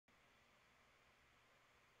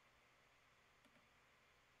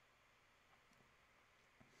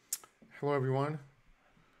Hello everyone,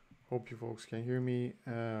 hope you folks can hear me.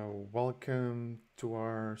 Welcome to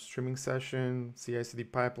our streaming session,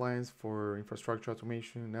 CICD pipelines for infrastructure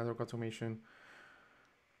automation, network automation.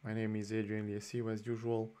 My name is Adrian Liasiu as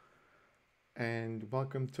usual, and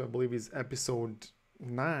welcome to, I believe it's episode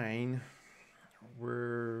 9.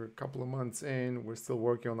 We're a couple of months in, we're still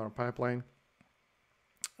working on our pipeline,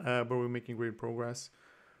 but we're making great progress.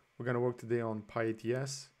 We're gonna work today on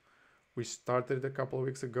pyATS. We started a couple of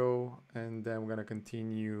weeks ago, and then we're going to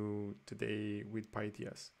continue today with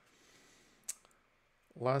pyATS.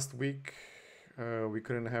 Last week, we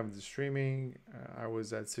couldn't have the streaming. I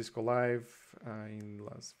was at Cisco Live in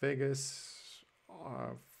Las Vegas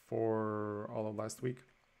for all of last week.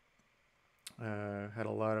 Had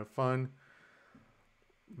a lot of fun.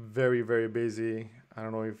 Very, very busy. I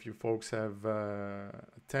don't know if you folks have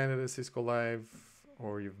attended a Cisco Live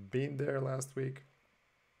or you've been there last week.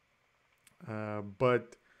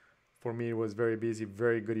 But for me, it was very busy,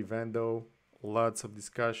 very good event though. Lots of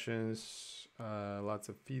discussions, lots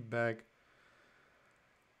of feedback,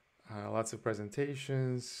 lots of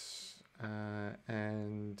presentations,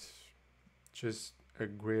 and just a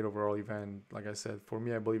great overall event. Like I said, for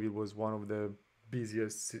me, I believe it was one of the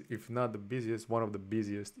busiest, if not the busiest, one of the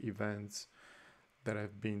busiest events that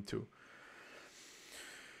I've been to.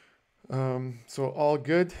 So all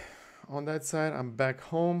good. On that side, I'm back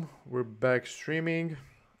home. We're back streaming,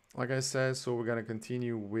 like I said, so we're gonna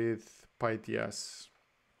continue with pyATS.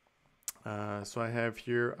 So I have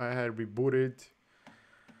here, I had rebooted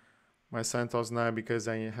my CentOS 9 because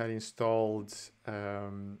I had installed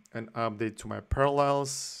an update to my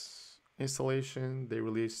Parallels installation. They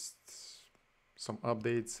released some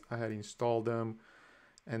updates. I had installed them,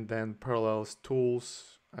 and then Parallels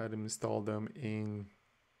tools, I had installed them in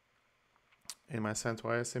my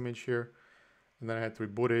CentOS image here, and then I had to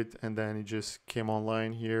reboot it, and then it just came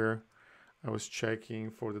online here. I was checking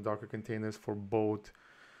for the Docker containers for both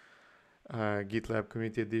GitLab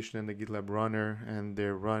Community Edition and the GitLab Runner, and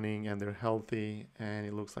they're running and they're healthy, and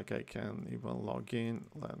it looks like I can even log in.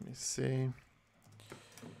 Let me see.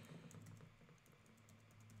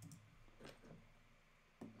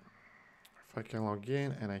 If I can log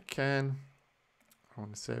in, and I can. I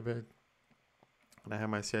want to save it. And I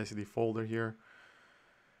have my CICD folder here,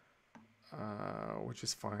 which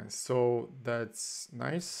is fine. So that's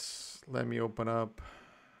nice. Let me open up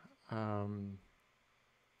my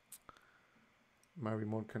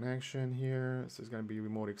remote connection here. So it's going to be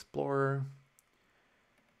Remote Explorer.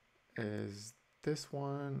 Is this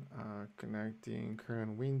one, connecting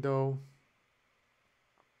current window.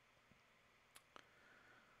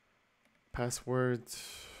 Password.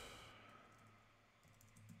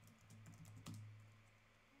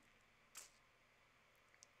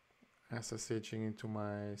 SSHing into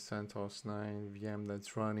my CentOS 9 VM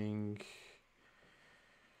that's running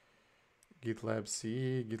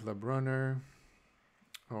gitlab-ci, GitLab Runner.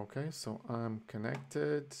 Okay, so I'm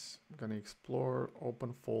connected. I'm gonna explore,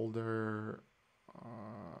 open folder,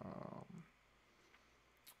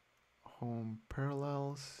 home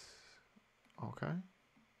Parallels. Okay.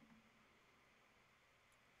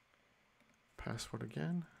 Password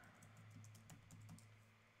again.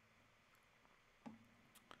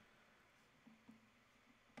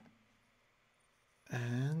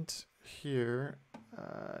 And here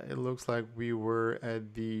it looks like we were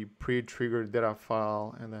at the pre-triggered data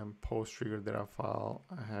file and then post-triggered data file.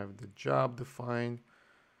 I have the job defined.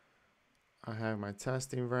 I have my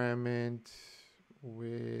test environment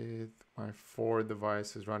with my 4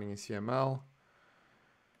 devices running in CML.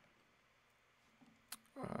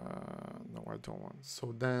 No, I don't want.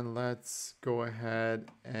 So then let's go ahead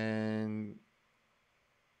and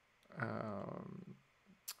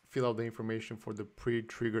fill out the information for the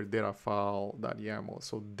pre-triggered data file.yml.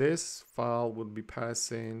 So this file would be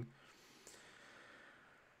passing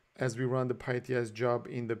as we run the pyATS job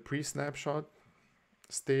in the pre-snapshot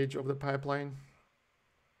stage of the pipeline.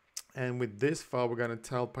 And with this file, we're gonna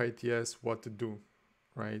tell pyATS what to do,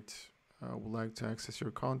 right? Would like to access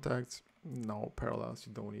your contacts. No, Parallels,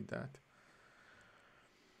 you don't need that.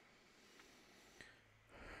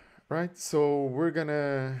 Right, so we're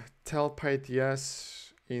gonna tell pyATS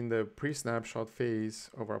in the pre-snapshot phase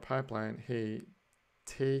of our pipeline, hey,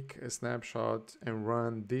 take a snapshot and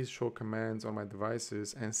run these show commands on my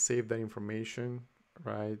devices and save that information,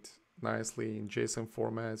 right, nicely in JSON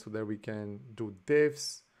format so that we can do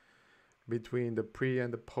diffs between the pre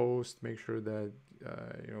and the post, make sure that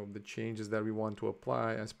the changes that we want to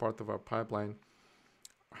apply as part of our pipeline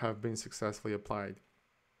have been successfully applied.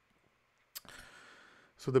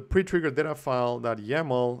 So the pre-trigger data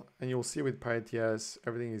file.yml, and you'll see with pyATS,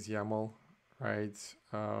 everything is YAML, right?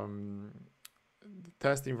 The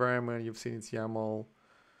test environment, you've seen it's YAML.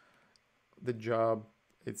 The job,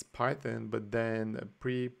 it's Python, but then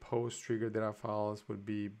pre-post trigger data files would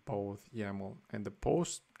be both YAML. And the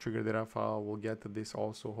post trigger data file, we'll get to this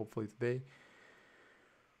also hopefully today,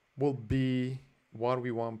 will be what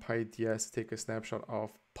we want pyATS to take a snapshot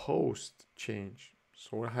of post change.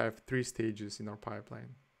 So we'll have 3 stages in our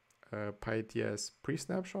pipeline. pyATS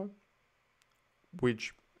pre-snapshot,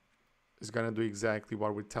 which is going to do exactly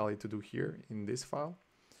what we tell it to do here in this file.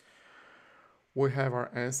 We have our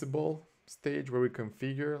Ansible stage where we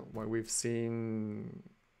configure what we've seen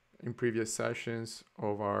in previous sessions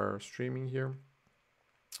of our streaming here.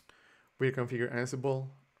 We configure Ansible,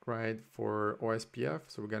 right, for OSPF.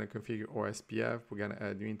 So we're going to configure OSPF. We're going to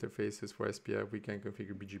add new interfaces for SPF. We can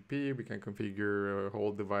configure BGP. We can configure a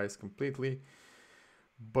whole device completely.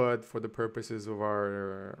 But for the purposes of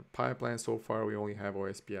our pipeline so far, we only have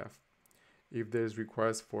OSPF. If there's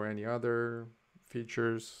requests for any other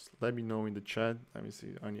features, let me know in the chat. Let me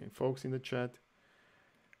see any folks in the chat.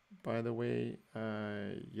 By the way,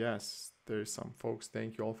 yes, there's some folks.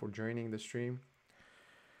 Thank you all for joining the stream.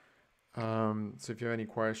 So if you have any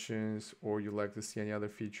questions or you'd like to see any other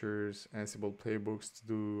features, Ansible playbooks to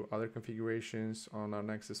do other configurations on our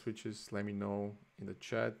Nexus switches, let me know in the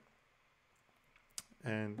chat.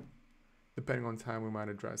 And depending on time, we might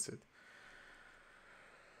address it.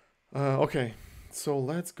 Okay, so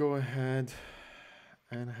let's go ahead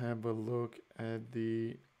and have a look at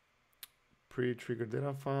the pre-trigger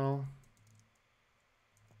data file.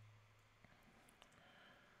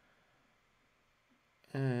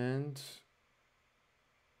 And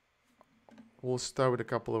we'll start with a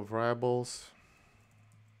couple of variables.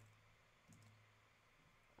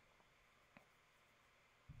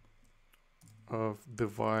 Of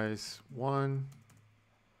device 1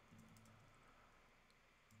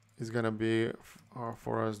 is going to be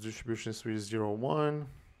for us distribution switch 01,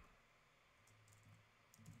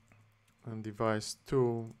 and device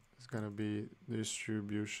 2 is going to be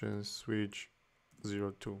distribution switch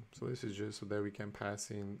 02. So this is just so that we can pass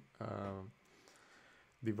in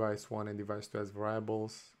device 1 and device 2 as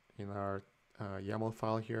variables in our YAML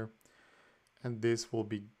file here, and this will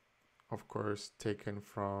be of course taken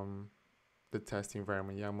from the test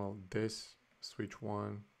environment YAML, this switch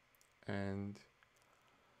 1 and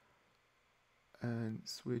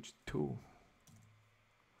switch 2.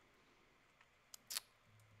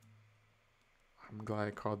 I'm glad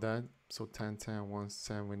I called that. So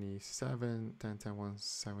 10.10.177,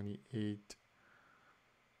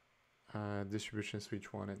 10.10.178, distribution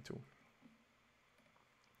switch 1 and 2.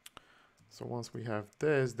 So once we have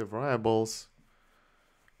this, the variables,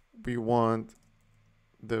 we want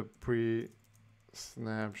the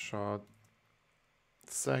pre-snapshot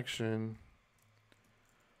section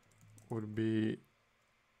would be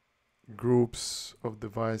groups of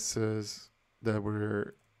devices that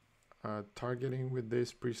we're targeting with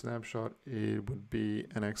this pre-snapshot. It would be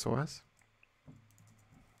an XOS.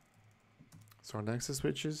 So our Nexus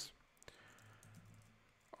switches,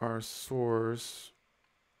 our source,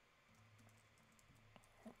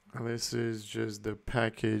 and this is just the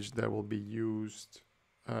package that will be used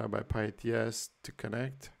by pyATS to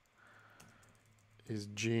connect, is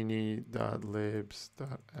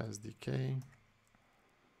genie.libs.sdk,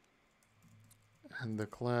 and the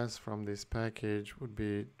class from this package would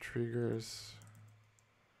be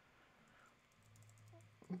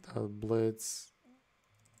triggers.blitz,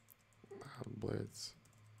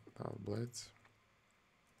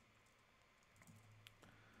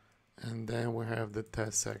 and then we have the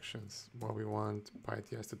test sections, what we want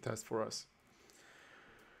pyATS to test for us.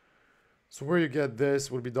 So where you get this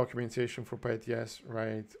would be documentation for pyATS,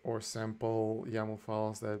 right? Or sample YAML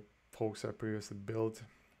files that folks have previously built.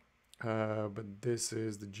 But this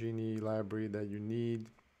is the Genie library that you need,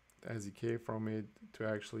 the SDK from it, to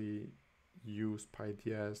actually use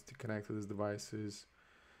pyATS to connect to these devices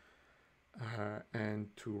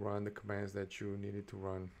and to run the commands that you needed to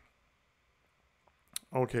run.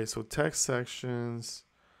 Okay, so text sections.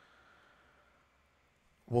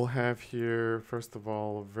 We'll have here, first of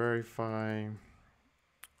all, verify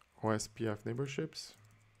OSPF neighborships.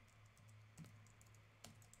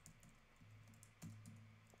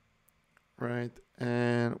 Right,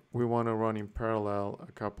 and we want to run in parallel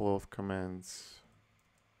a couple of commands.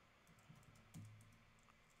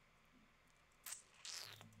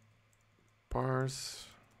 Parse,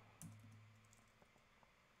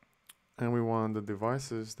 and we want the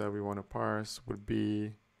devices that we want to parse would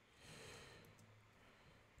be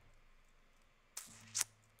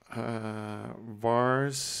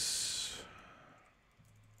vars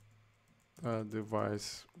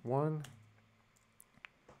device 1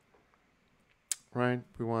 right?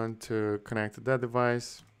 We want to connect to that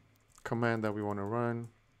device. Command that we want to run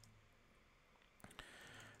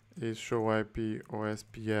is show IP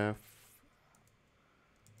OSPF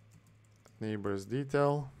neighbors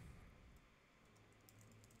detail.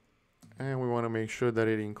 And we want to make sure that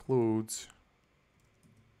it includes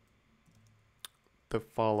the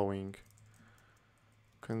following.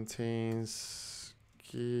 Contains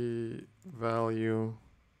key value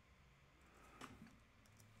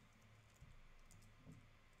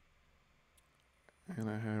and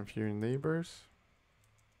I have here neighbors.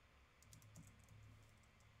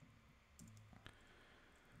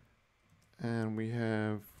 And we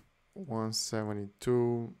have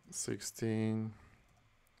 172.16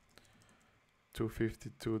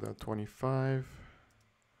 252.25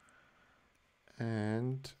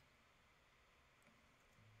 and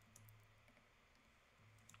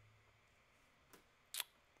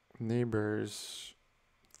neighbors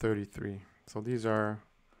 33. So these are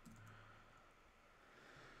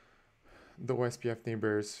the OSPF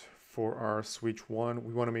neighbors for our switch 1.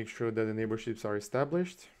 We want to make sure that the neighborships are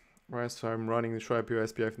established, right? So I'm running the show IP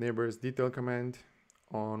OSPF neighbors detail command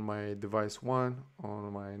on my device 1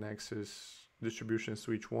 on my Nexus distribution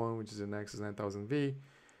switch 1, which is a Nexus 9000V,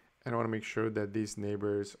 and I want to make sure that these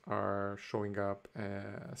neighbors are showing up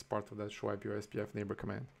as part of that show IP OSPF neighbor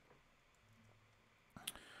command.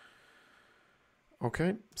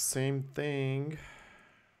 Okay, same thing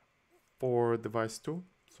for device 2.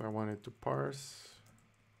 So I wanted to parse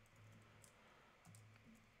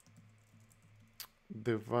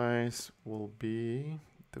device will be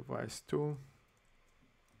device 2.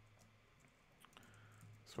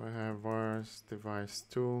 So I have vars device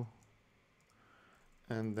 2,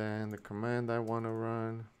 and then the command I want to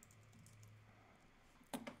run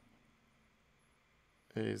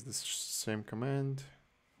is the same command,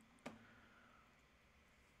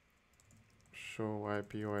 show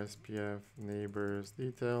IP OSPF neighbors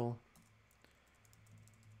detail,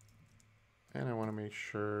 and I want to make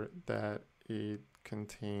sure that it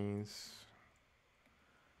contains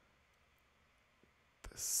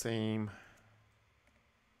the same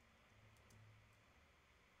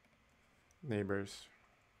neighbors,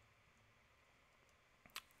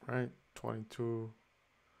 right? 22,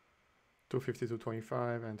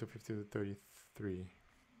 250-25 and 250-33.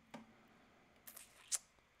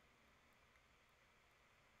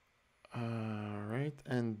 Right,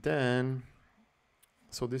 and then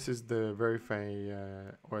so this is the verify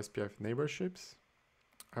OSPF neighborships.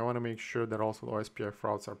 I want to make sure that also the OSPF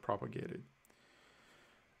routes are propagated.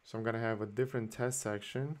 So I'm going to have a different test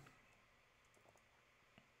section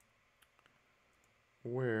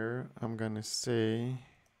where I'm going to say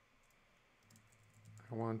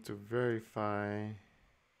I want to verify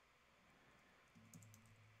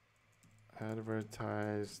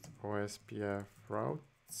advertised OSPF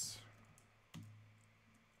routes.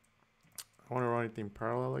 I want to run it in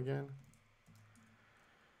parallel again.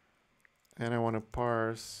 And I want to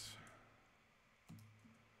parse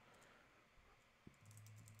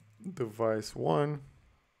device 1,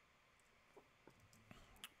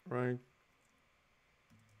 right?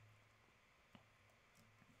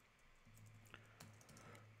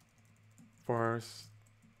 Parse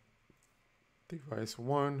device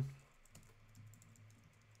 1.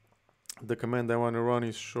 The command I want to run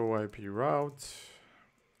is show IP route,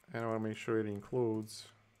 and I want to make sure it includes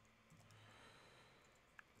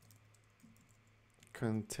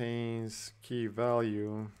contains key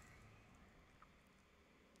value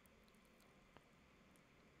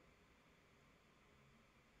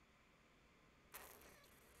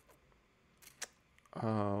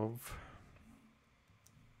of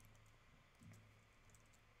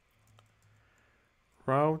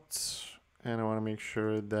routes, and I want to make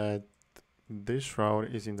sure that this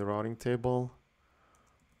route is in the routing table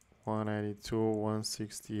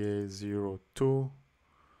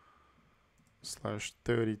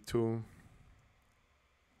 192.168.02/32,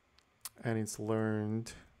 and it's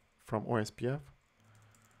learned from OSPF.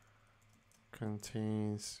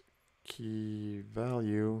 Contains key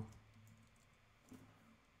value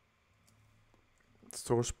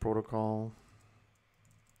source protocol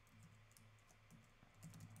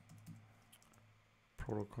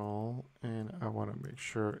and I want to make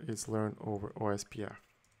sure it's learned over OSPF,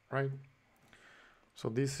 right? So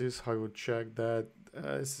this is how you would check that.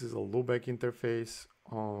 This is a loopback interface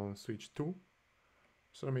on switch 2,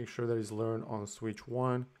 so make sure that it's learned on switch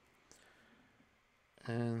 1,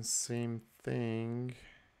 and same thing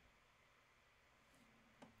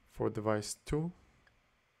for device 2.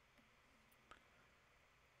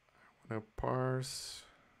 I want to parse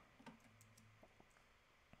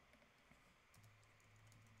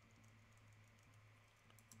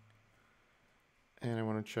And I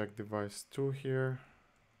want to check device 2 here.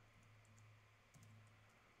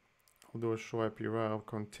 I'll do a show IP route,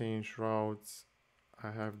 contains routes.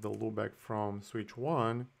 I have the loopback from switch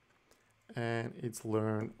 1, and it's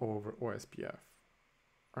learned over OSPF.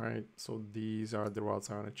 All right, so these are the routes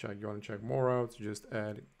I want to check. You want to check more routes, just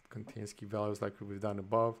add contains key values like we've done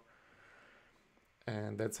above.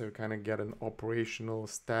 And that's how you kind of get an operational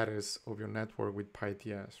status of your network with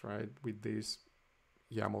pyATS, right? With these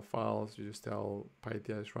YAML files, you just tell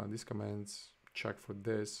pyATS run these commands, check for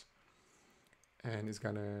this, and it's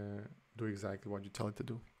gonna do exactly what you tell it to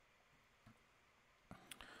do.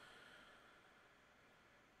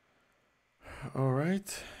 All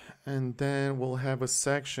right, and then we'll have a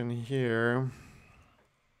section here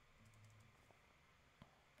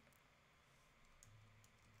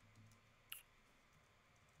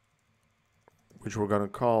which we're gonna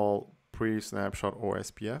call pre-snapshot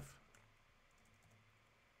OSPF.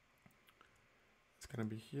 It's gonna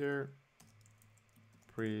be here,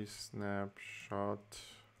 pre-snapshot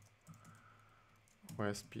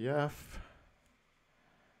OSPF.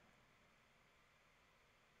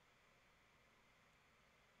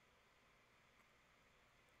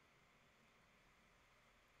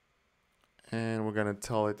 And we're gonna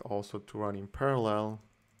tell it also to run in parallel.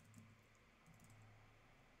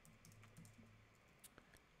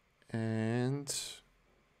 And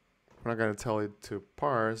we're not gonna tell it to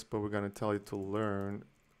parse, but we're gonna tell it to learn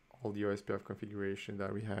all the OSPF configuration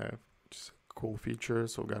that we have, which is a cool feature.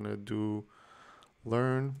 So we're gonna do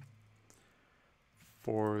learn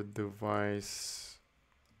for device,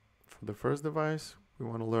 for the first device, we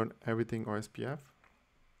wanna learn everything OSPF.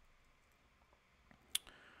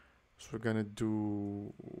 So we're gonna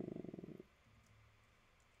do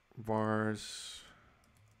vars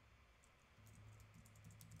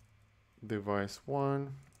device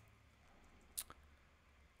 1,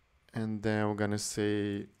 and then we're gonna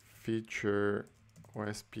say feature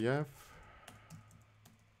OSPF,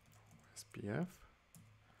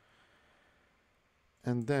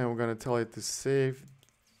 and then we're gonna tell it to save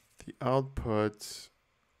the output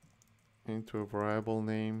into a variable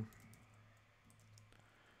name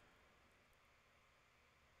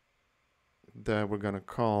that we're gonna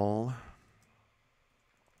call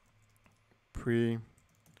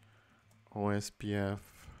pre-OSPF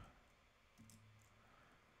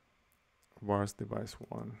vars device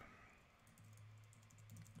 1.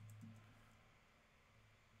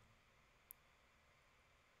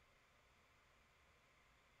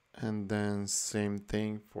 And then same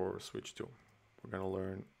thing for switch 2. We're gonna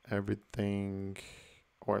learn everything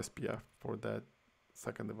OSPF for that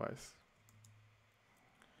second device.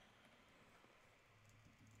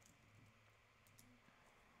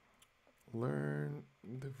 Learn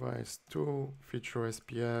device 2, feature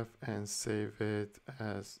OSPF, and save it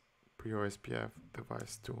as pre-OSPF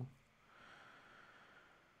device 2.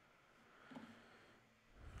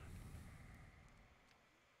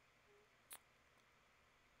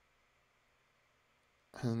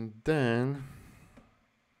 And then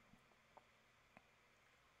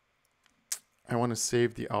I want to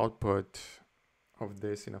save the output of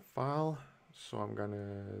this in a file. So I'm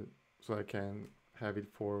gonna, so I can have it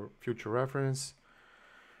for future reference.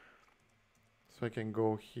 So I can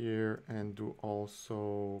go here and do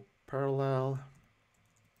also parallel.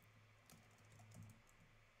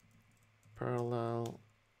 I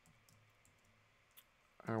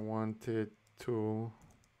wanted to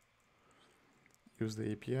use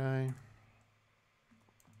the API.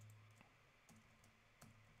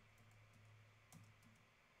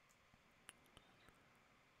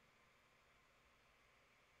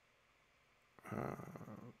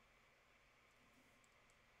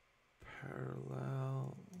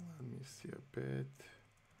 Parallel, let me see a bit.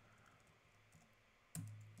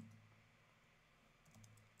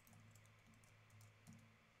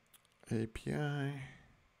 API,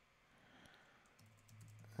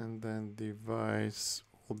 and then device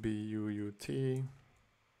will be UUT.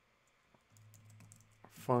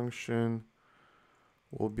 Function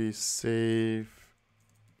will be save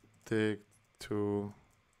dig to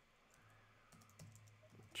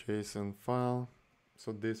JSON file.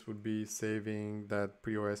 So this would be saving that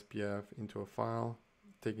pre-OSPF into a file,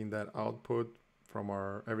 taking that output from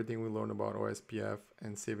our everything we learned about OSPF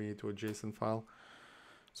and saving it to a JSON file.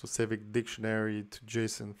 So saving dictionary to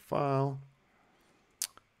JSON file.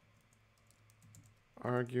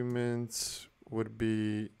 Arguments would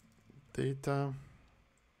be data.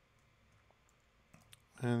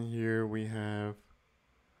 And here we have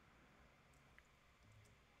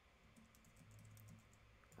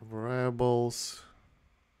variables.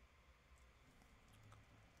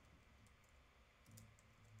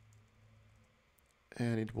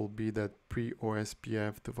 and it will be that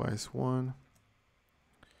pre-OSPF device 1.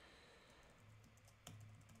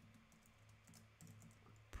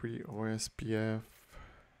 Pre-OSPF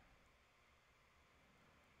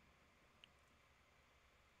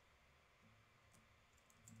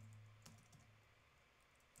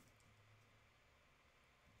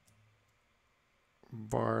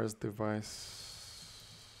vars device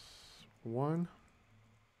 1.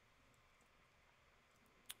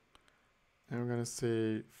 And we're gonna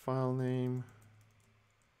say file name,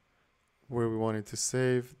 where we wanted to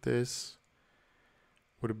save this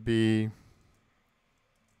would be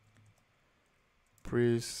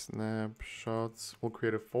pre-snapshots. We'll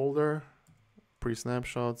create a folder,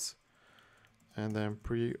 pre-snapshots, and then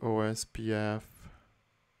pre-OSPF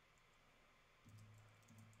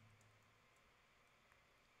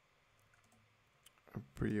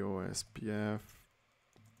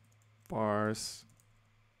vars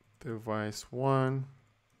device 1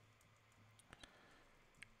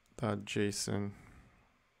 .json.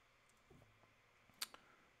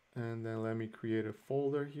 And then let me create a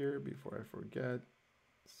folder here before I forget.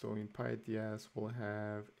 So in pyATS we'll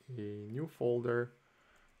have a new folder,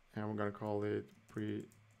 and we're gonna call it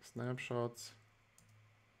pre-snapshots,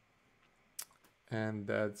 and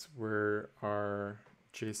that's where our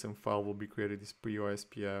JSON file will be created, this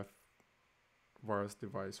pre-OSPF vars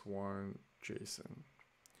device 1 JSON.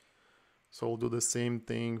 So we'll do the same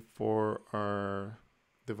thing for our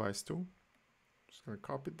device 2. Just gonna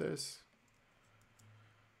copy this,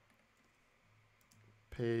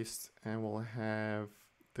 paste, and we'll have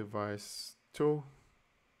device 2,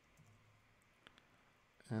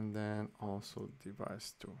 and then also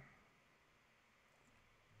device 2.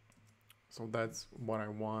 So that's what I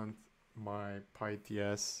want my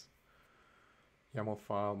pyATS YAML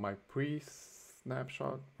file, my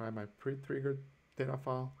pre-snapshot, right, my pre-triggered data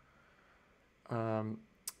file.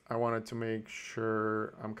 I wanted to make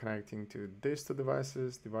sure I'm connecting to these two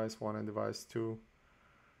devices, device 1 and device 2.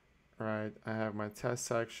 Right, I have my test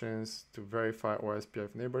sections to verify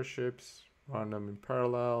OSPF neighborships, run them in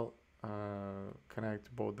parallel, connect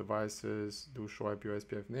to both devices, do show IP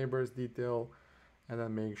OSPF neighbors detail, and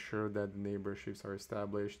then make sure that the neighborships are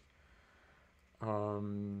established.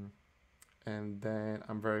 And then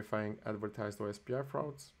I'm verifying advertised OSPF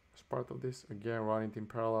routes as part of this. Again, run it in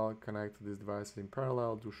parallel, connect to these devices in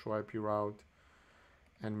parallel, do show IP route,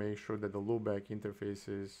 and make sure that the loopback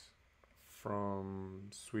interfaces from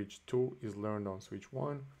switch 2 is learned on switch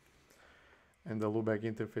 1, and the loopback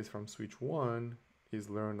interface from switch 1 is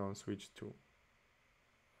learned on switch 2.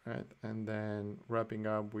 Right, and then wrapping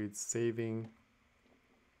up with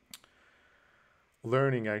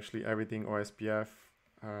learning actually everything OSPF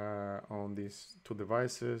on these two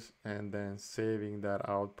devices, and then saving that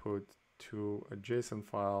output to a JSON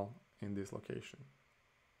file in this location.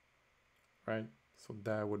 Right, so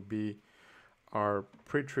that would be our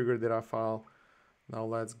pre-trigger data file. Now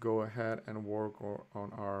let's go ahead and work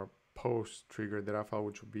on our post-trigger data file,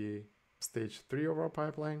 which will be stage 3 of our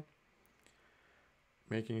pipeline,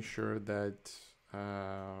 making sure that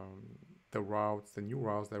the new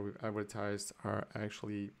routes that we've advertised are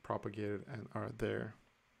actually propagated and are there.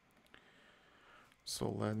 So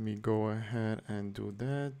let me go ahead and do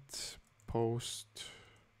that. Post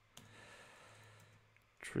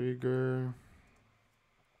trigger.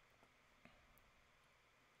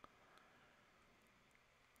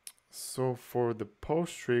 So for the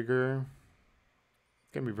post trigger,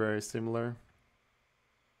 it can be very similar.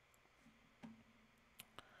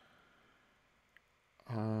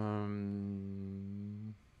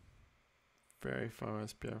 Verify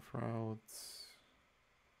OSPF routes.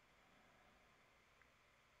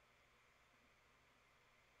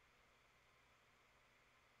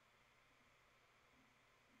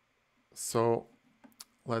 So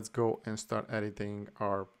let's go and start editing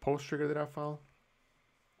our post trigger data file.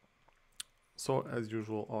 So as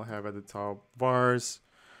usual, I'll have at the top vars,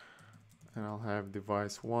 and I'll have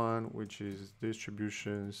device 1, which is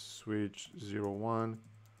distribution switch 01,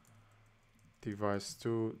 device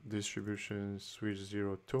 2, distribution switch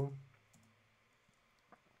 02,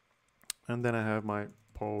 and then I have my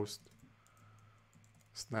post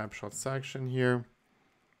snapshot section here.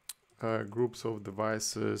 Groups of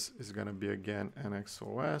devices is going to be again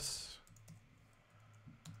NXOS.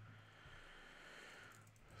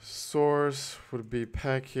 Source would be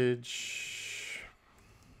package.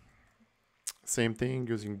 Same thing,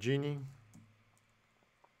 using Genie.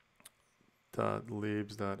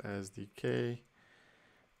 .libs.sdk,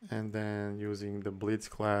 and then using the Blitz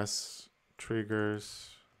class triggers.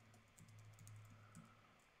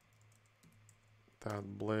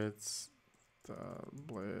 .blitz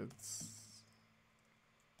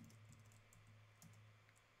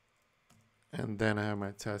And then I have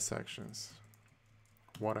my test sections,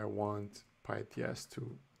 what I want pyATS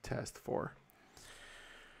to test for.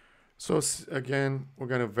 So again, we're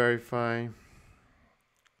going to verify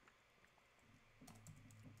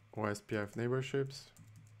OSPF neighborships.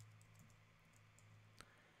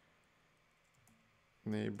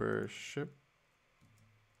 Neighborship.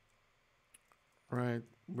 Right,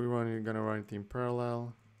 we're going to run it in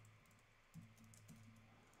parallel.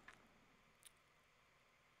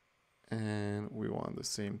 And we want the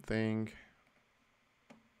same thing.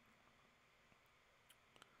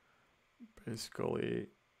 Basically,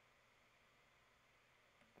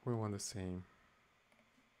 we want the same.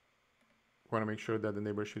 We want to make sure that the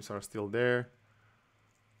neighborships are still there.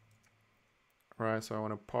 All right, so I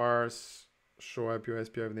want to parse, show IP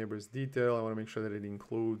OSPF neighbors detail. I want to make sure that it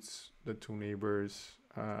includes the two neighbors.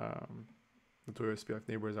 The two OSPF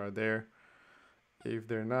neighbors are there. If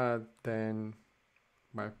they're not, then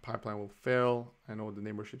my pipeline will fail. I know the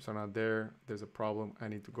neighborships are not there. There's a problem. I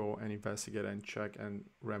need to go and investigate and check and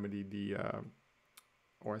remedy the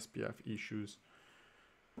OSPF issues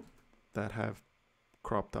that have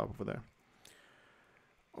cropped up over there.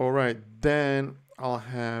 All right, then I'll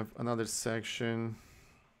have another section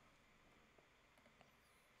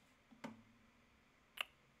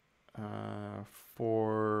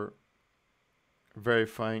for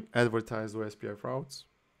verifying advertised OSPF routes,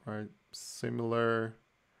 right? Similar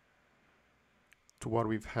to what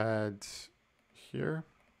we've had here.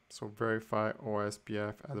 So verify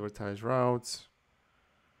OSPF advertised routes.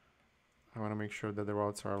 I want to make sure that the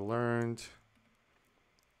routes are learned.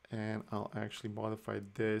 And I'll actually modify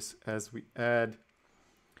this as we add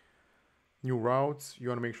new routes. You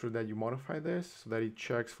want to make sure that you modify this so that it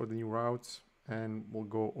checks for the new routes. And we'll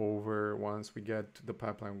go over once we get the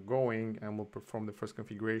pipeline going and we'll perform the first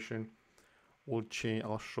configuration. We'll change.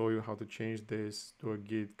 I'll show you how to change this, do a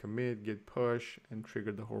git commit, git push, and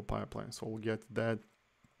trigger the whole pipeline. So we'll get to that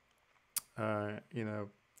in a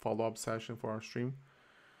follow-up session for our stream.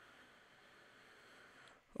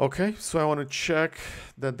 Okay, so I want to check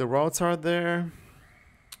that the routes are there.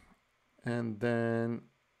 And then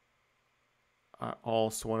I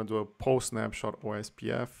also want to do a post snapshot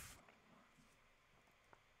OSPF.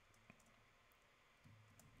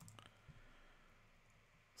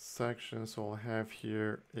 Section, so I'll have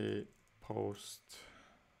here a post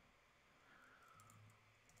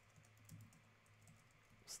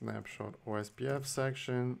snapshot OSPF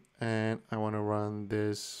section, and I want to run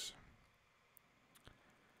this.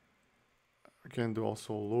 I can do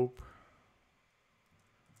also loop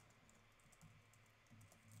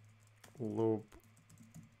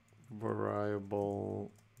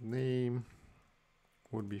variable name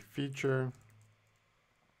would be feature.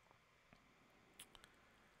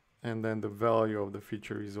 And then the value of the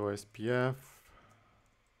feature is OSPF.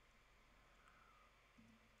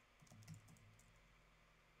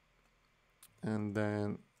 And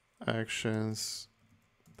then actions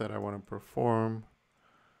that I want to perform,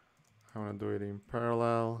 I want to do it in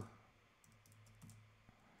parallel.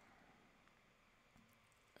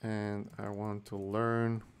 And I want to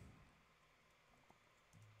learn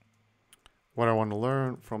what I want to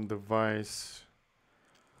learn from device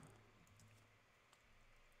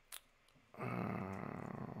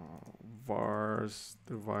vars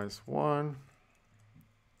device 1.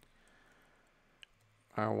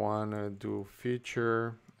 I want to do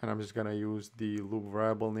feature, and I'm just going to use the loop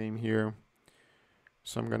variable name here.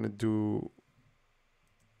 So I'm going to do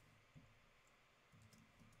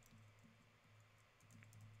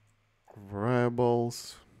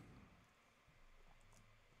variables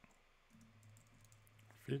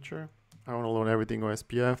feature. I want to load everything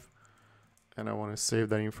OSPF, and I want to save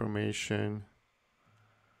that information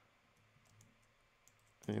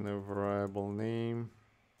in a variable name.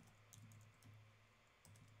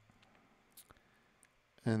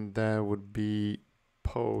 And that would be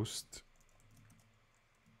post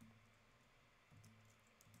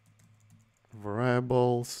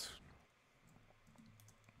variables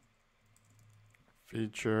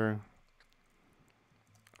feature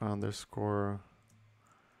underscore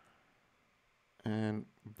and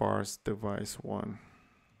vars device 1.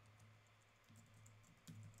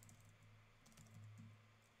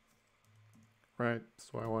 Right,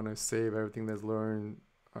 so I want to save everything that's learned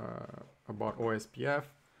about OSPF.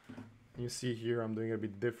 You see here I'm doing a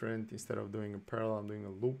bit different. Instead of doing a parallel, I'm doing a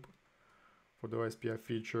loop for the OSPF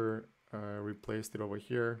feature. Replaced it over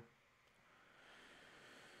here.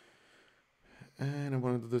 And I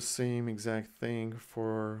want to do the same exact thing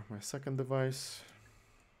for my second device.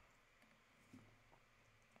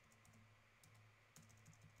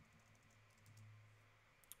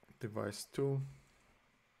 Device 2.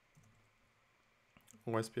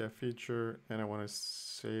 OSPF feature, and I want to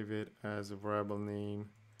save it as a variable name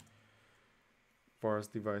vars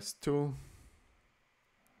device2.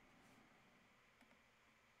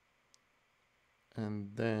 And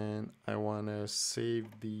then I want to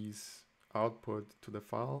save these output to the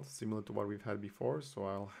file similar to what we've had before. So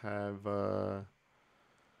I'll have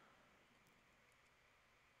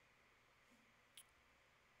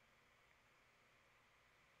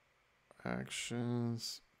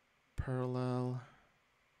actions parallel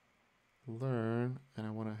learn, and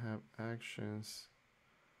I want to have actions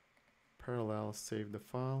parallel save the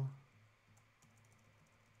file.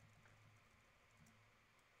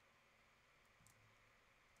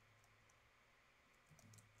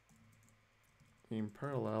 In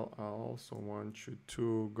parallel, I also want you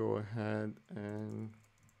to go ahead and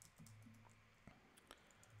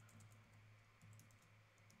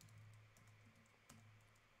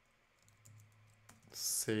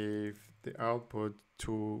save the output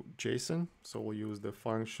to JSON. So we'll use the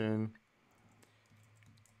function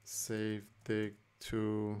save dig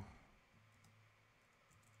to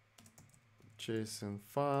JSON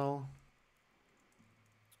file,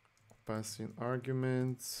 passing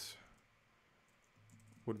arguments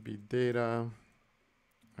would be data.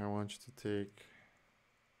 I want you to take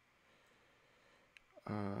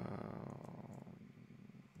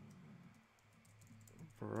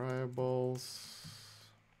variables,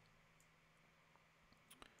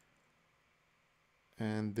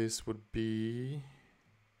 and this would be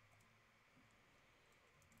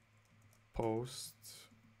post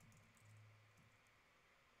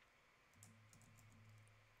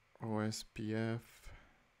OSPF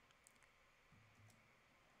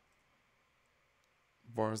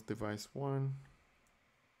vars device1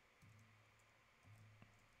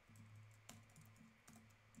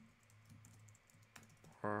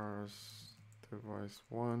 vars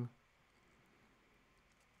device1,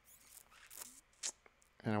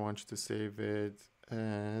 and I want you to save it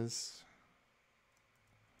as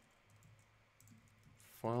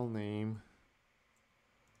file name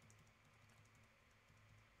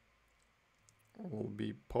will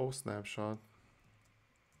be post snapshot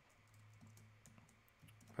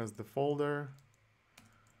as the folder,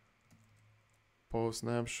 post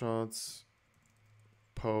snapshots,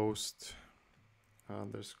 post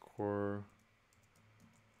underscore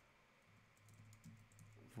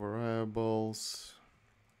variables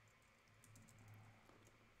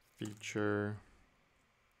feature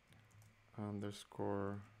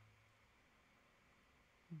underscore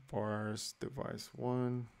vars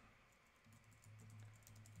device1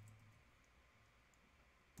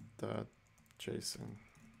 dot JSON.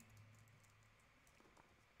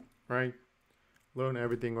 Right, learn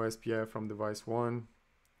everything OSPF from device 1,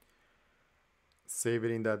 save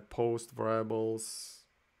it in that post variables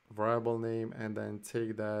variable name, and then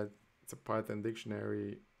take that, it's a Python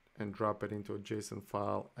dictionary, and drop it into a JSON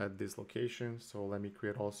file at this location. So let me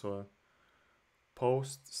create also a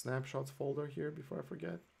post snapshots folder here before I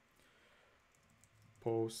forget.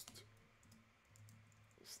 Post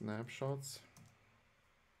snapshots.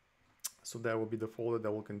 So that will be the folder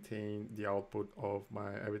that will contain the output of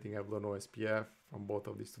my everything I've learned OSPF from both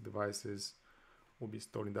of these two devices will be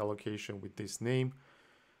stored in that location with this name.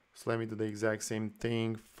 So let me do the exact same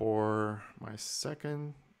thing for my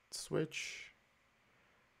second switch,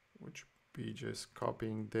 which would be just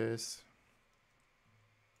copying this.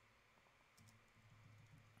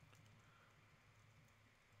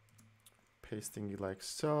 Pasting it like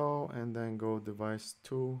so, and then go device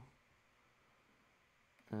 2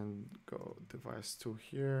 and go device 2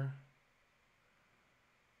 here.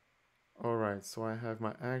 All right, so I have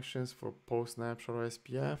my actions for post snapshot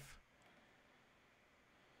OSPF.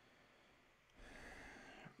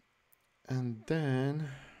 And then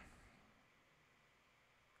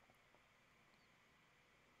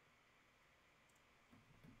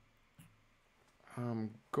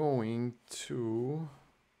I'm going to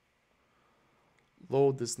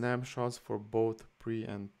load the snapshots for both pre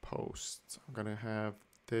and post. I'm gonna have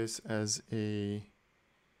this as a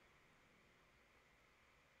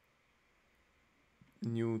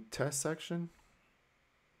new test section.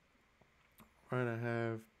 Right, I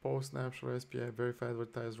have post snapshot OSPF, verify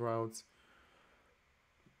advertised routes,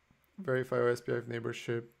 verify OSPF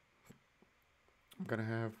neighborship. I'm gonna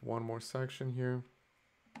have one more section here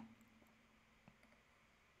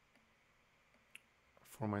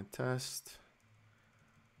for my test,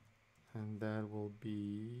 and that will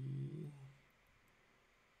be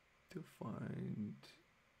defined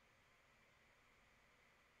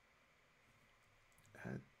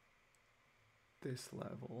at this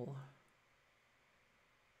level.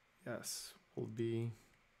 Yes, will be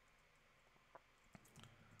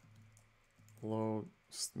load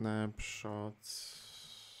snapshots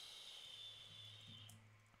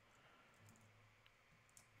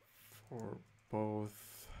for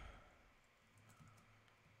both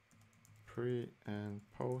pre and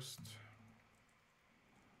post.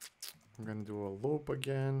 I'm going to do a loop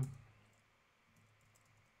again.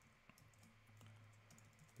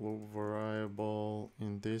 Loop variable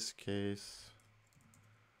in this case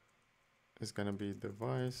is going to be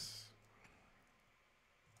device.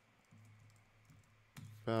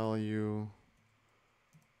 Value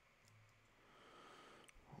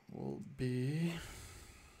will be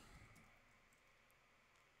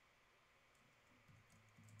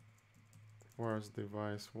where's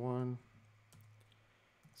device 1.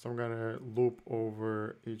 So I'm going to loop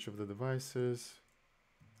over each of the devices.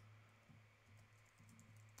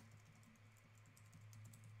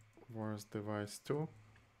 Where's device 2?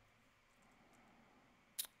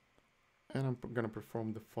 And I'm going to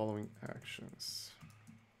perform the following actions.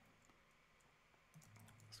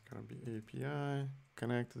 It's going to be API,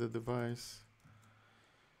 connect to the device.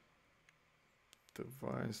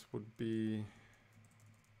 Device would be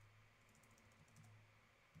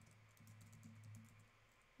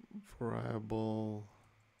variable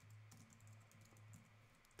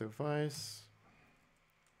device.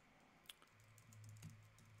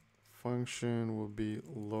 Function will be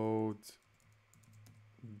load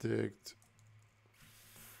dict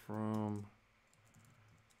from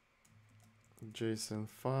JSON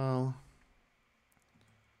file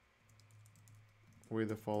with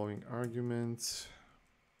the following arguments.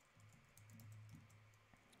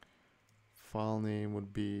 File name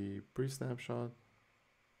would be pre-snapshot.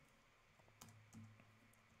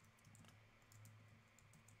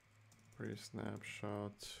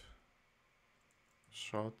 Pre-snapshot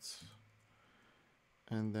shots,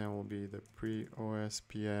 and then will be the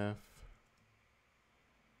pre-OSPF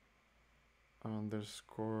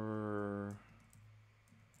underscore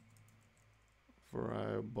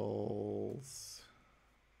variables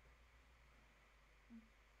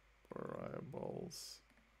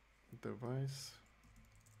device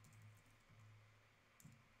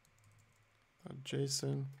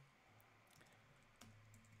 .json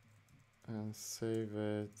and save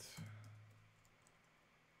it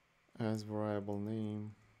as variable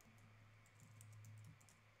name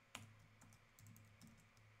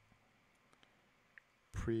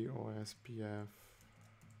pre-OSPF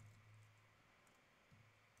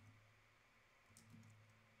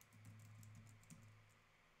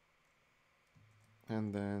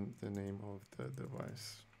and then the name of the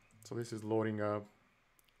device. So this is loading up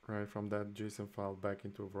right from that JSON file back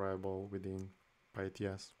into a variable within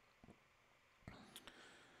pyATS.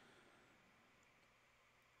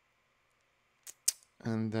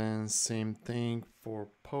 And then same thing for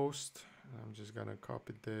post. I'm just gonna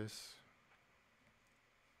copy this.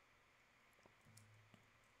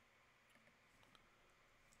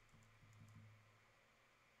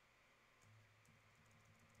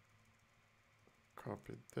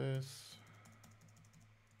 Copy this.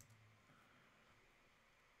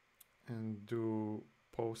 And do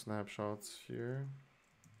post snapshots here.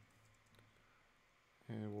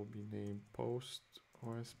 And it will be named post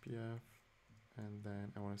OSPF. And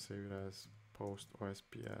then I want to save it as post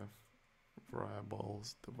OSPF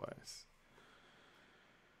variables device.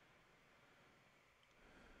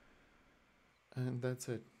 And that's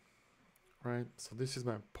it, right? So this is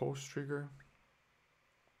my post trigger.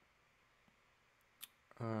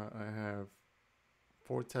 I have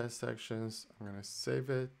 4 test sections. I'm going to save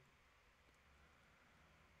it.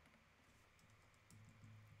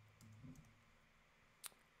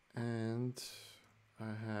 And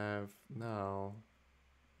I have now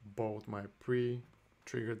both my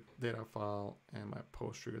pre-triggered data file and my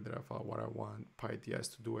post-triggered data file, what I want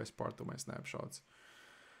pyATS to do as part of my snapshots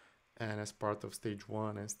and as part of stage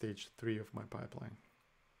 1 and stage 3 of my pipeline.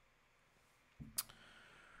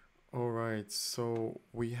 All right, so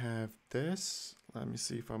we have this. Let me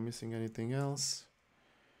see if I'm missing anything else.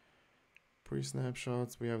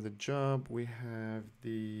 Pre-snapshots, we have the job, we have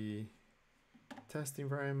the test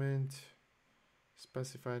environment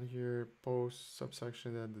specified here, post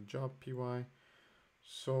subsection and the job py.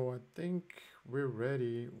 So I think we're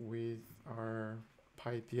ready with our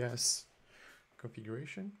pyATS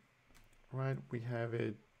configuration, right? We have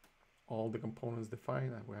it, all the components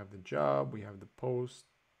defined. We have the job, we have the post,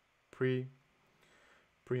 pre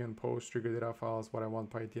and post trigger data files, what I want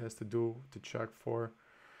pyATS to do to check for.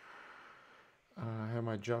 I have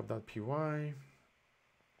my job.py.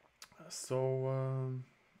 So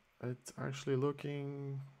it's actually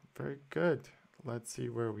looking very good. Let's see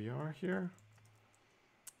where we are here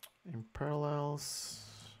in parallels.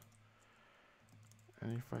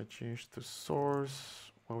 And if I change to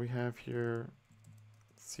source, what we have here,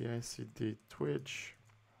 CICD Twitch.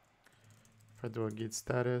 If I do a git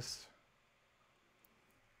status,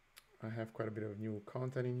 I have quite a bit of new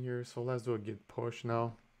content in here. So let's do a git push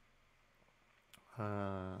now.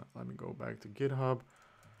 Let me go back to GitHub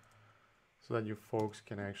so that you folks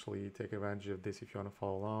can actually take advantage of this if you want to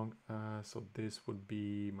follow along. So this would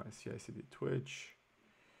be my CICD Twitch.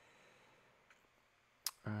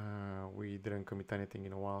 We didn't commit anything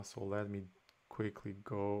in a while, so let me quickly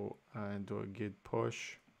go and do a git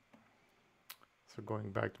push. So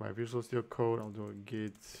going back to my Visual Studio Code, I'll do a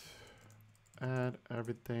git add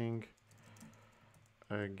everything,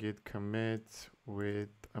 a git commit with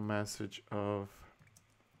a message of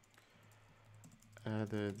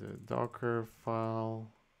added a Docker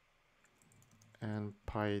file and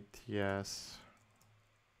pyATS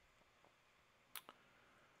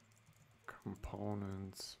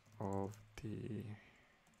components of the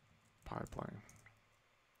pipeline.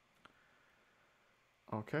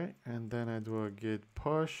 Okay, and then I do a git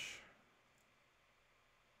push.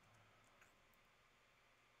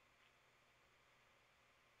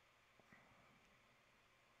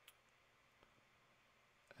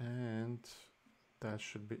 And that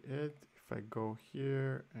should be it. If I go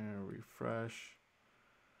here and refresh,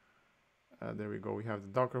 there we go. We have the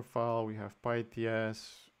Docker file, we have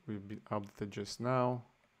pyATS, we've been updated just now.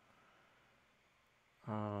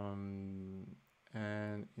 And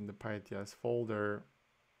in the pyATS folder,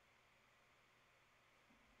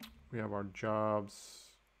 we have our jobs,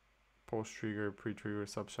 post trigger, pre-trigger,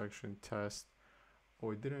 subsection, test. Oh,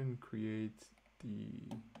 we didn't create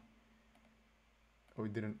the, we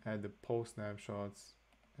didn't add the post snapshots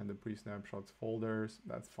and the pre-snapshots folders.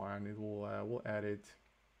 That's fine. It will we'll add it.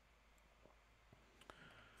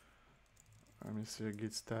 Let me see a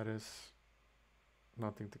git status.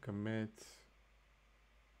 Nothing to commit.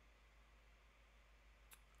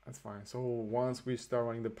 That's fine. So once we start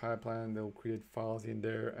running the pipeline, they'll create files in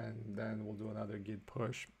there, and then we'll do another git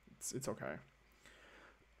push. It's okay.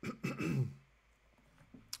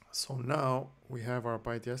 So now we have our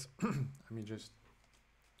pyATS. Let me just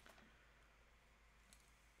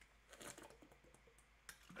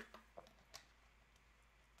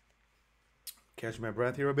catch my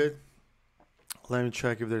breath here a bit. Let me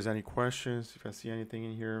check if there's any questions, if I see anything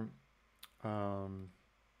in here.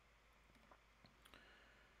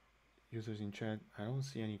 Users in chat, I don't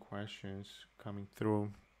see any questions coming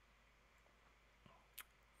through.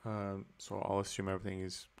 So I'll assume everything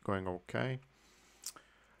is going okay.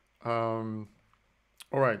 All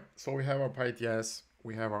right, so we have our pyATS,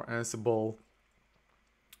 we have our Ansible,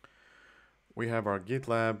 we have our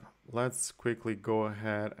GitLab. Let's quickly go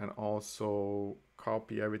ahead and also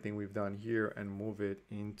copy everything we've done here and move it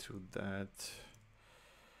into that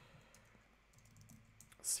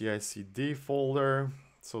CICD folder.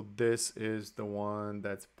 So this is the one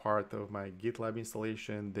that's part of my GitLab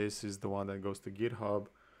installation. This is the one that goes to GitHub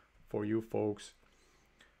for you folks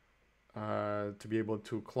to be able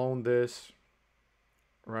to clone this,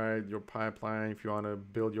 right? Your pipeline, if you want to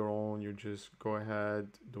build your own, you just go ahead,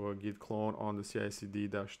 do a git clone on the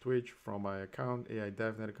CICD-Twitch from my account, AI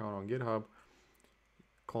DevNet account on GitHub,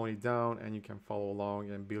 clone it down, and you can follow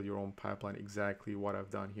along and build your own pipeline, exactly what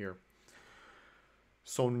I've done here.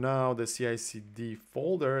 So now the CICD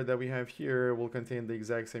folder that we have here will contain the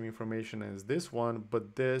exact same information as this one,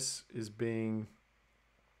 but this is being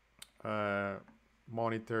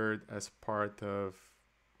monitored as part of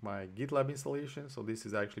my GitLab installation. So this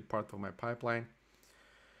is actually part of my pipeline.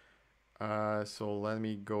 So let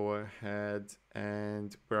me go ahead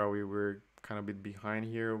and where we were kind of a bit behind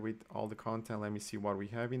here with all the content. Let me see what we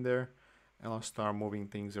have in there, and I'll start moving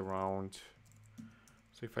things around.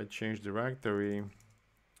 So if I change directory,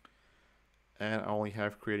 and I only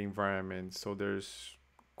have create environment, so there's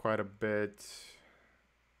quite a bit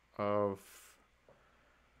of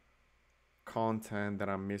content that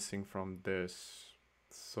I'm missing from this.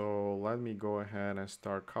 So let me go ahead and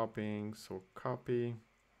start copying. So copy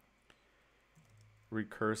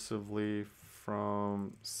recursively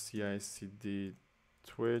from CICD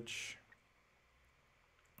Twitch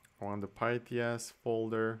on the pyATS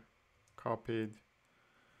folder, copied.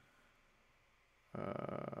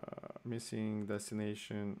 Missing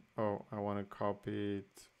destination. Oh, I want to copy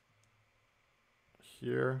it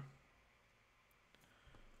here.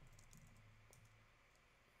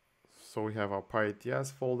 So we have our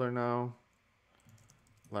pyATS folder now.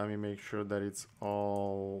 Let me make sure that it's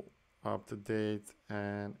all up to date,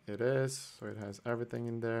 and it is. So it has everything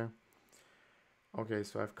in there. Okay,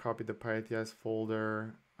 so I've copied the pyATS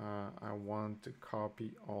folder. I want to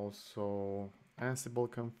copy also Ansible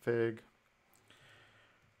config.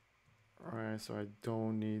 All right, so I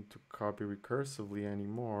don't need to copy recursively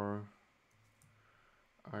anymore.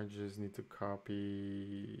 I just need to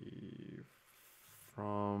copy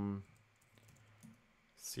from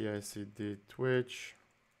CICD Twitch,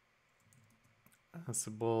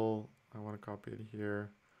 Ansible. I want to copy it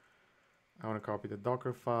here. I want to copy the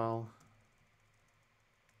Docker file.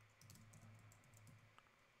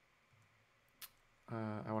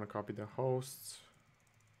 I want to copy the hosts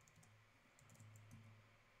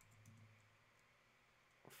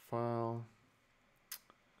file.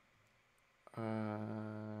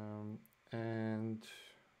 And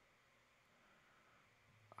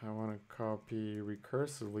I want to copy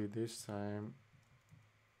recursively this time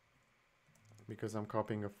because I'm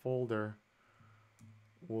copying a folder.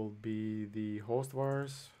 Will be the host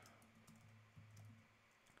vars,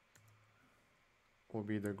 will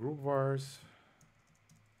be the group vars,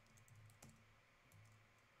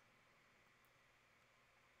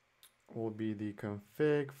 will be the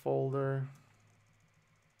config folder,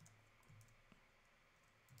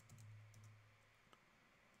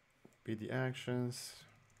 be the actions,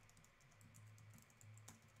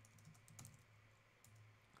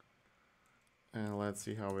 and let's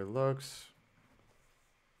see how it looks.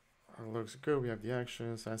 It looks good. We have the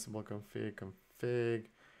actions, Ansible config,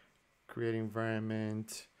 create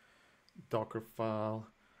environment, Docker file,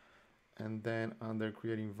 and then under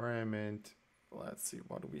create environment, let's see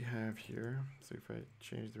what do we have here. So if I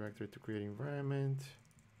change directory to create environment,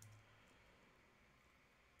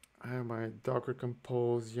 I have my Docker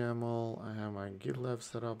compose YAML, I have my GitLab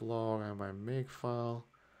setup log, I have my make file,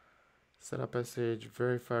 setup sh,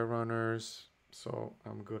 verify runners, so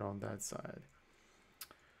I'm good on that side.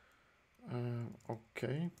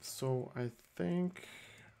 Okay, so I think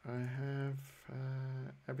I have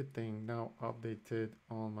everything now updated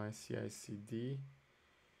on my CICD.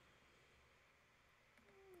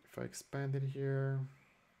 If I expand it here,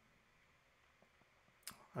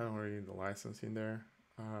 I don't really need the license in there,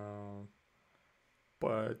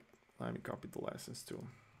 but let me copy the license too,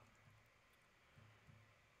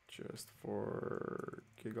 just for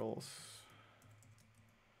giggles.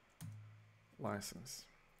 License,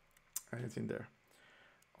 and it's in there.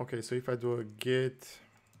 Okay, so if I do a git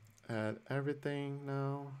add everything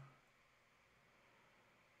now,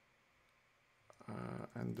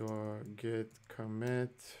 and do a git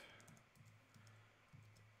commit,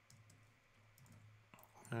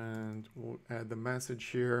 and we'll add the message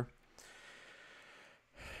here.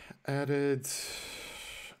 Added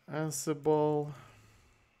Ansible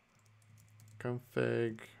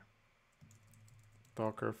config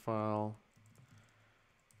Docker file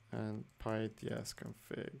and pyATS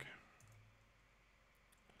config.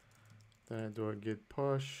 Then I do a git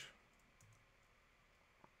push.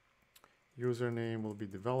 Username will be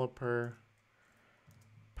developer.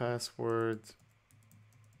 Password.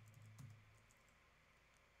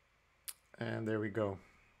 And there we go.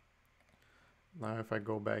 Now if I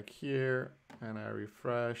go back here and I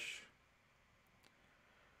refresh,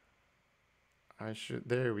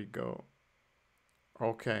 there we go.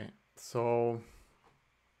 Okay, so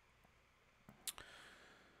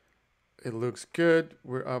it looks good.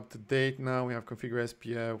 We're up to date now. We have configure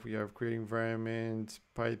SPF, we have create environment,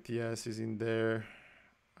 pyATS is in there.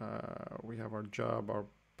 We have our job, our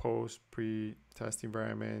post, pre-test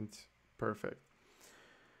environment, perfect.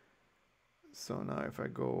 So now if I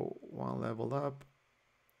go one level up,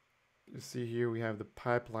 you see here we have the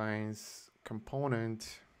pipelines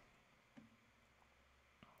component,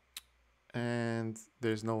 and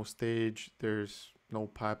there's no stage, there's no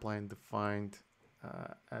pipeline defined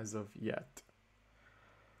as of yet.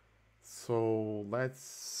 So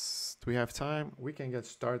do we have time? We can get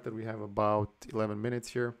started. We have about 11 minutes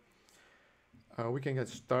here. We can get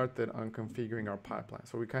started on configuring our pipeline.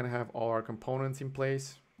 So we kind of have all our components in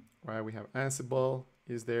place, right? We have Ansible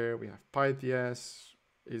is there, we have pyATS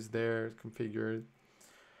is there configured.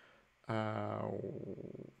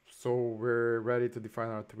 So we're ready to define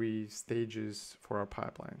our 3 stages for our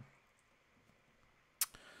pipeline.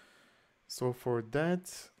 So for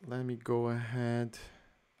that, let me go ahead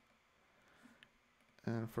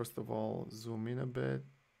and first of all, zoom in a bit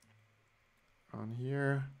on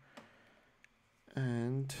here.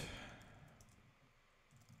 And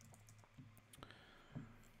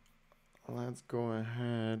let's go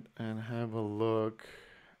ahead and have a look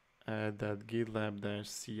at that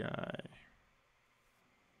gitlab-ci.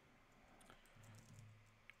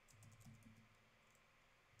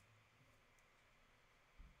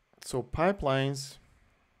 So pipelines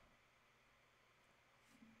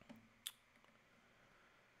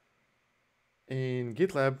in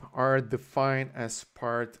GitLab are defined as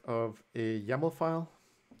part of a YAML file.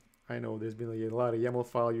 I know there's been a lot of YAML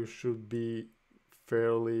file. You should be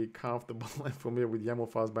fairly comfortable and familiar with YAML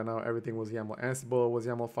files by now. Everything was YAML. Ansible was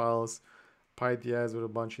YAML files. pyATS with a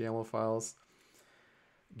bunch of YAML files.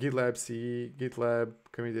 GitLab-ci, GitLab,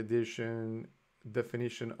 Community Edition,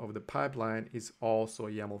 definition of the pipeline is also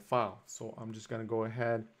a YAML file. So I'm just gonna go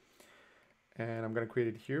ahead and I'm gonna create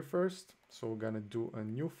it here first. So we're gonna do a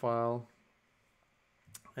new file,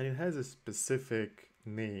 and it has a specific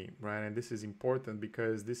name, right? And this is important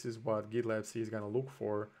because this is what GitLab-ci is gonna look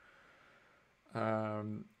for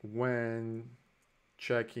when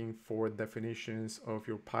checking for definitions of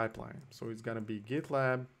your pipeline. So it's gonna be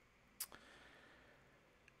GitLab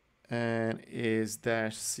and is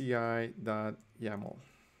 -ci.yml,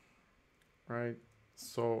 right?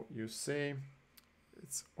 So you see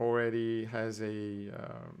it's already has a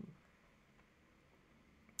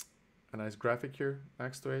nice graphic here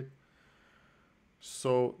next to it.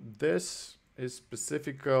 So this is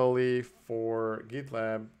specifically for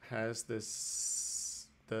GitLab, has this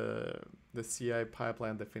the CI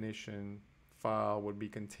pipeline definition file would be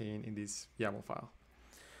contained in this YAML file.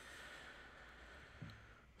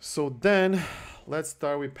 So then let's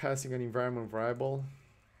start with passing an environment variable.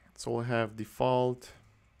 So we'll have default.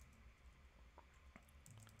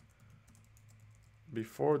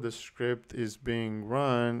 Before the script is being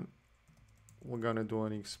run, we're gonna do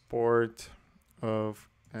an export of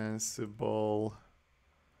Ansible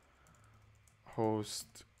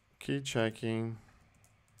host key checking.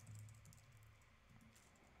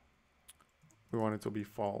 We want it to be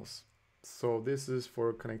false. So this is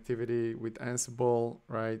for connectivity with Ansible,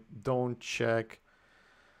 right? Don't check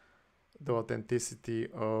the authenticity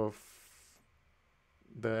of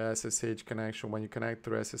the SSH connection when you connect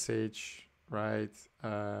through SSH, right?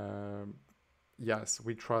 Yes,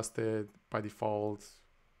 we trust it by default.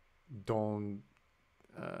 Don't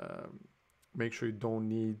make sure you don't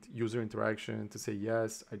need user interaction to say,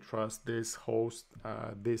 yes, I trust this host.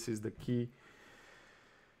 This is the key.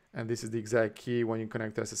 And this is the exact key when you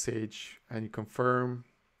connect to SSH and you confirm.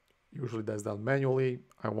 Usually that's done manually.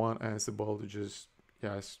 I want Ansible to just,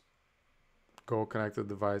 yes, go connect to the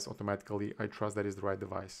device automatically. I trust that is the right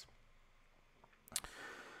device.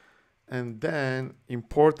 And then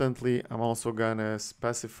importantly, I'm also gonna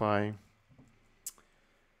specify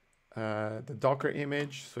the Docker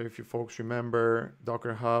image. So if you folks remember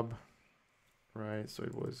Docker Hub, right? So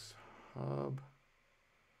it was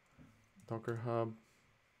Docker Hub,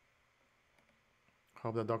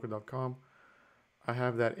 hub.docker.com. I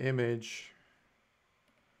have that image.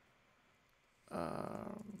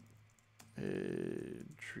 Adriani.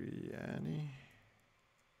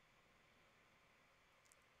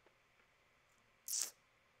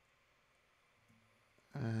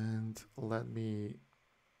 And let me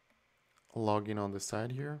log in on the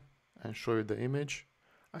side here and show you the image.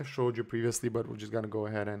 I showed you previously, but we're just gonna go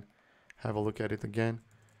ahead and have a look at it again.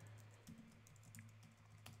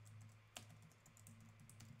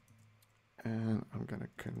 And I'm gonna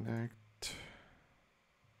connect.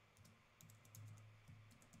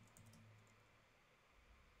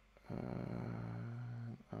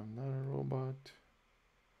 I'm not a robot.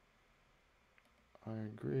 I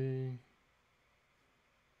agree.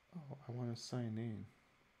 Oh, I want to sign in.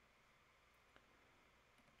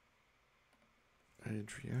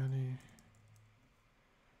 Adriani.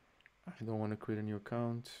 I don't want to create a new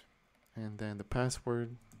account. And then the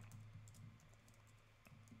password.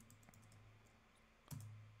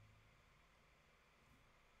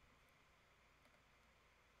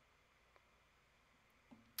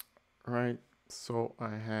 Right, so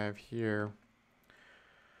I have here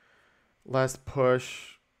last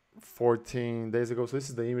push 14 days ago. So this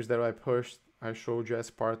is the image that I pushed. I showed you as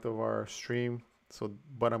part of our stream. So,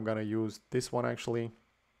 but I'm gonna use this one actually.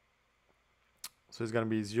 So it's gonna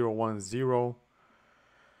be 010,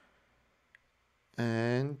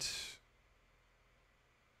 and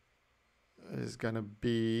it's gonna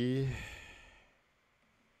be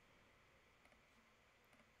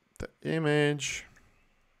the image.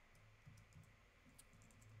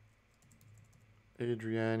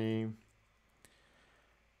 Adriani,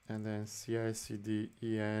 and then CICD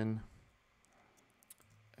EN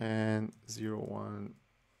and 010.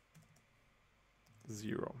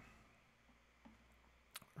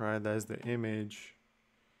 Right, that's the image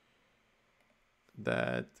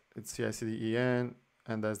that it's CICD EN,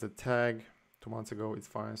 and that's the tag 2 months ago. It's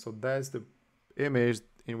fine. So that's the image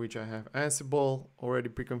in which I have Ansible already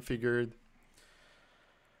pre-configured.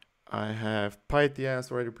 I have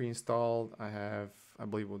pyATS already pre-installed. I have, I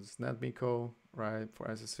believe it was NetGru, right, for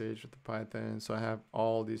SSH with the Python. So I have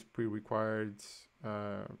all these pre-required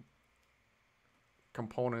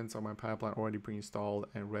components of my pipeline already pre-installed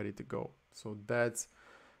and ready to go. So that's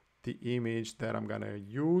the image that I'm gonna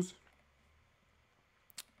use,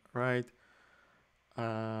 right?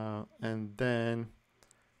 And then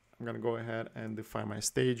I'm gonna go ahead and define my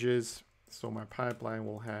stages. So my pipeline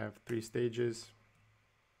will have 3 stages.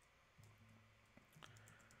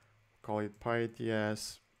 Call it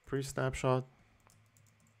pyATS pre-snapshot.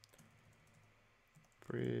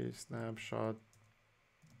 Pre-snapshot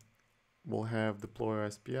will have deploy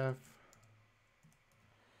SPF.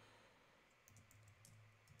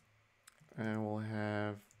 And we'll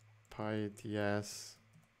have pyATS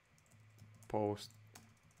post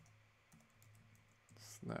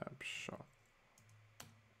snapshot.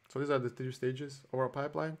 So these are the 3 stages of our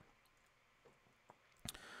pipeline.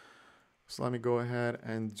 So let me go ahead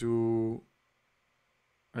and do,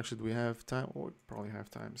 actually, do we have time? Oh, we probably have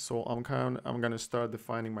time. So I'm gonna start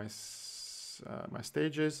defining my my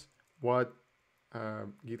stages, what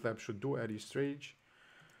GitLab should do at each stage.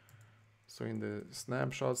 So in the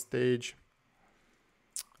snapshot stage,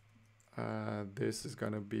 this is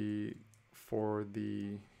gonna be for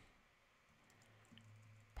the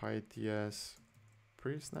pyATS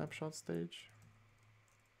pre-snapshot stage.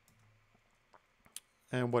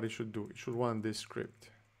 And what it should do, it should run this script.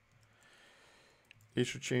 It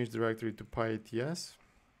should change directory to pyATS.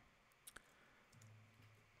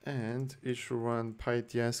 And it should run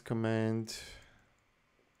pyATS command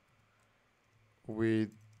with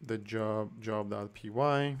the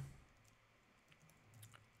job.py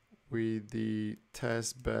with the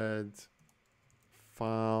testbed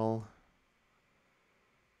file.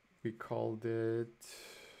 We called it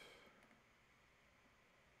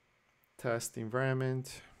test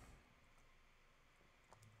environment.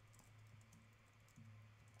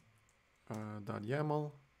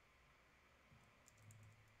 .yml.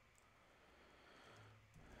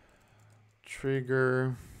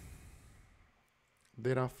 Trigger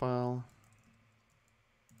data file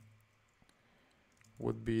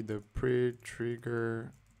would be the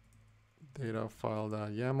pre-trigger data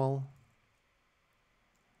file.yml.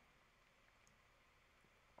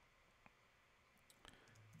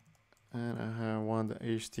 And I want the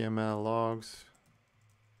HTML logs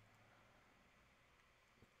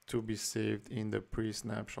to be saved in the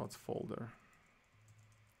pre-snapshots folder.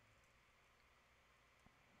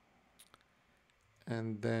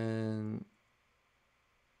 And then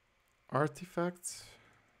artifacts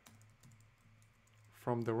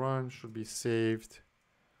from the run should be saved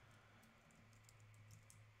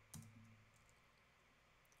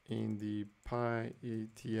in the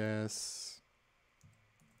pyATS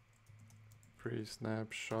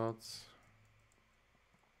pre-snapshots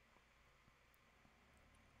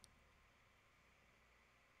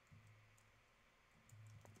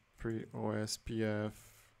pre-OSPF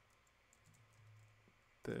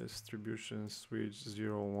distribution switch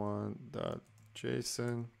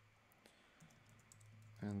 01.json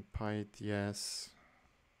and pyATS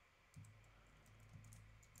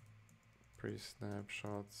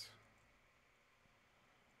pre-snapshots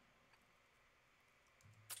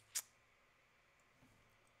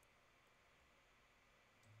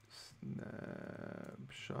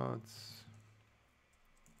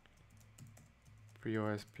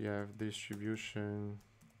pre-OSPF distribution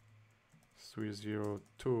switch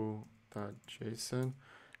 02.json,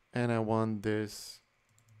 and I want this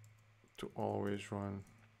to always run.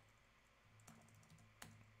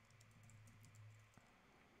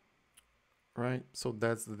 Right, so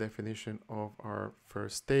that's the definition of our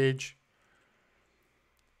first stage.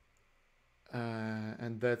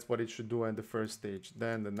 And that's what it should do at the first stage.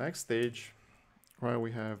 Then the next stage, right,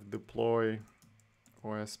 we have deploy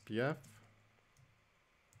OSPF.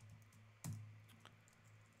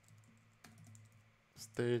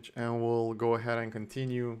 Stage, and we'll go ahead and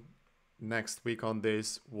continue next week on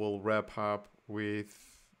this. We'll wrap up with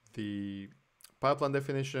the pipeline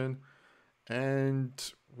definition, and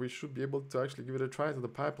we should be able to actually give it a try to the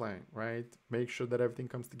pipeline, right? Make sure that everything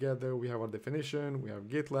comes together. We have our definition, we have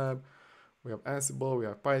GitLab, we have Ansible, we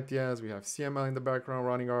have pyATS, we have CML in the background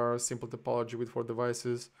running our simple topology with 4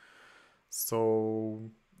 devices. So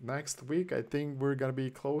next week, I think we're gonna be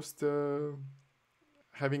close to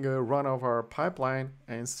having a run of our pipeline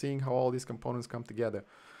and seeing how all these components come together.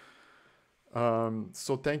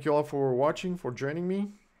 So thank you all for watching, for joining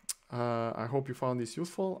me. I hope you found this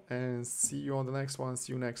useful, and see you on the next one.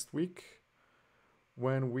 See you next week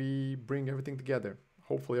when we bring everything together.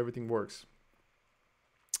 Hopefully everything works.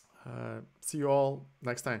 See you all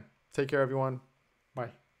next time. Take care, everyone.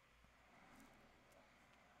 Bye.